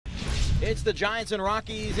It's the Giants and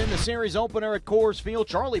Rockies in the series opener at Coors Field.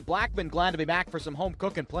 Charlie Blackmon glad to be back for some home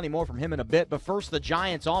cooking. Plenty more from him in a bit. But first, the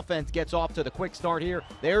Giants offense gets off to the quick start here.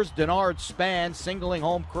 There's Denard Span singling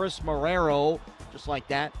home Chris Marrero. Just like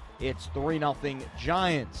that, it's 3-0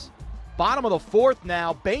 Giants. Bottom of the fourth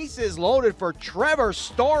now, bases loaded for Trevor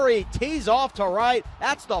Story. Tees off to right.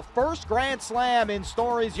 That's the first grand slam in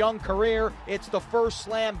Story's young career. It's the first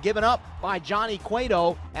slam given up by Johnny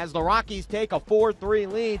Cueto as the Rockies take a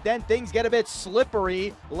 4-3 lead. Then things get a bit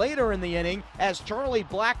slippery later in the inning as Charlie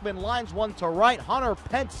Blackmon lines one to right. Hunter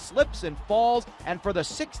Pence slips and falls, and for the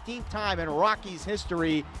 16th time in Rockies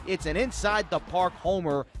history, it's an inside-the-park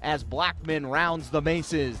homer as Blackmon rounds the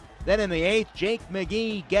bases. Then in the eighth, Jake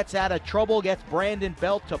McGee gets out of trouble, gets Brandon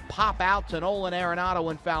Belt to pop out to Nolan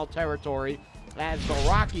Arenado in foul territory as the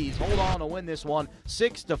Rockies hold on to win this one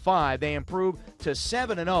 6-5. They improve to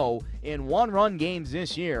 7-0 in one-run games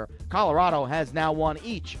this year. Colorado has now won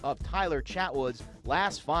each of Tyler Chatwood's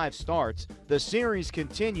last 5 starts. The series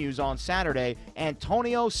continues on Saturday.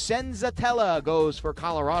 Antonio Senzatella goes for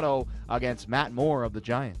Colorado against Matt Moore of the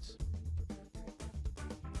Giants.